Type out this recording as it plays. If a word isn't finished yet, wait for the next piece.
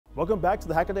Welcome back to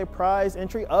the Hackaday Prize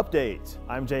Entry Update.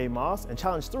 I'm Jay Moss, and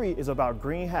Challenge 3 is about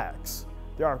green hacks.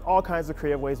 There are all kinds of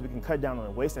creative ways we can cut down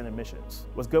on waste and emissions.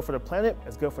 What's good for the planet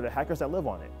is good for the hackers that live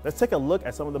on it. Let's take a look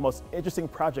at some of the most interesting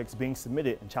projects being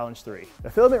submitted in Challenge 3. The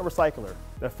Filament Recycler.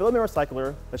 The Filament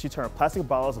Recycler lets you turn plastic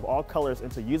bottles of all colors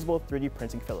into usable 3D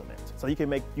printing filament, so you can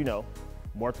make,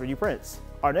 more 3D prints.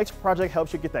 Our next project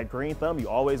helps you get that green thumb you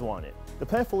always wanted. The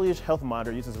Plant Foliage Health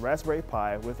Monitor uses Raspberry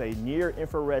Pi with a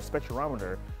near-infrared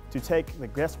spectrometer to take the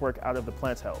guesswork out of the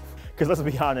plant's health. Because let's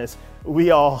be honest,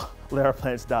 we all let our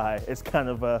plants die. It's kind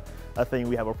of a thing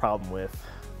we have a problem with.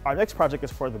 Our next project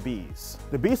is for the bees.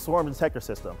 The Bee Swarm Detector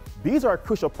system. Bees are a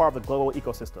crucial part of the global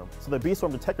ecosystem, so the Bee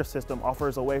Swarm Detector system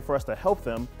offers a way for us to help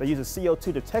them that uses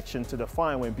CO2 detection to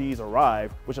define when bees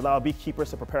arrive, which allow beekeepers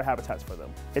to prepare habitats for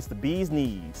them. It's the bee's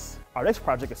knees. Our next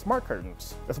project is Smart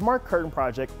Curtains. The Smart Curtain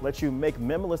project lets you make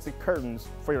minimalistic curtains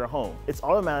for your home. It's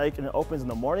automatic and it opens in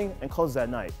the morning and closes at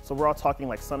night. So we're all talking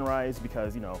like sunrise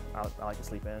because, I like to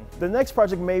sleep in. The next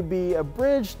project may be a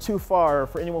bridge too far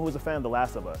for anyone who's a fan of The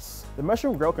Last of Us. The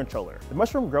Mushroom Grow Controller. The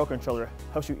Mushroom Grow Controller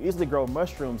helps you easily grow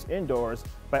mushrooms indoors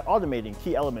by automating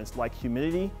key elements like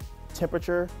humidity,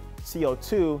 temperature,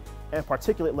 CO2, and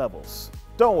particulate levels.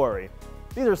 Don't worry,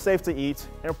 these are safe to eat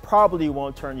and probably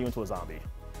won't turn you into a zombie.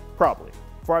 Probably.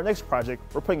 For our next project,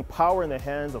 we're putting power in the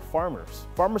hands of farmers.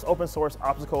 Farmers Open Source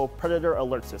Optical Predator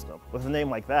Alert System. With a name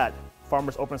like that,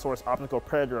 Farmers Open Source Optical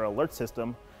Predator Alert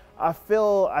System, I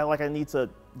feel like I need to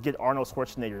get Arnold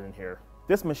Schwarzenegger in here.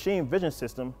 This machine vision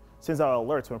system sends out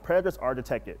alerts when predators are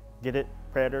detected. Get it?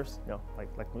 Predators?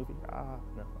 Like the movie?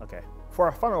 No, okay. For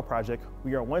our final project,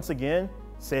 we are once again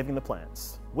saving the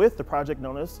plants with the project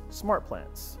known as Smart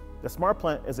Plants. The Smart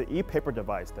Plant is an e-paper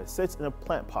device that sits in a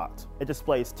plant pot. It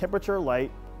displays temperature,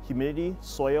 light, humidity,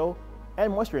 soil,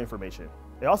 and moisture information.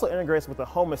 It also integrates with the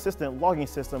Home Assistant logging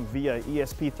system via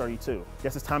ESP32.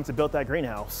 Guess it's time to build that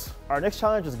greenhouse. Our next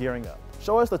challenge is gearing up.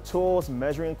 Show us the tools,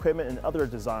 measuring equipment, and other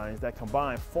designs that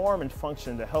combine form and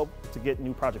function to help to get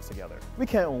new projects together. We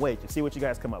can't wait to see what you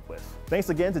guys come up with. Thanks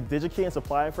again to DigiKey and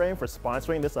Supply Frame for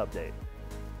sponsoring this update.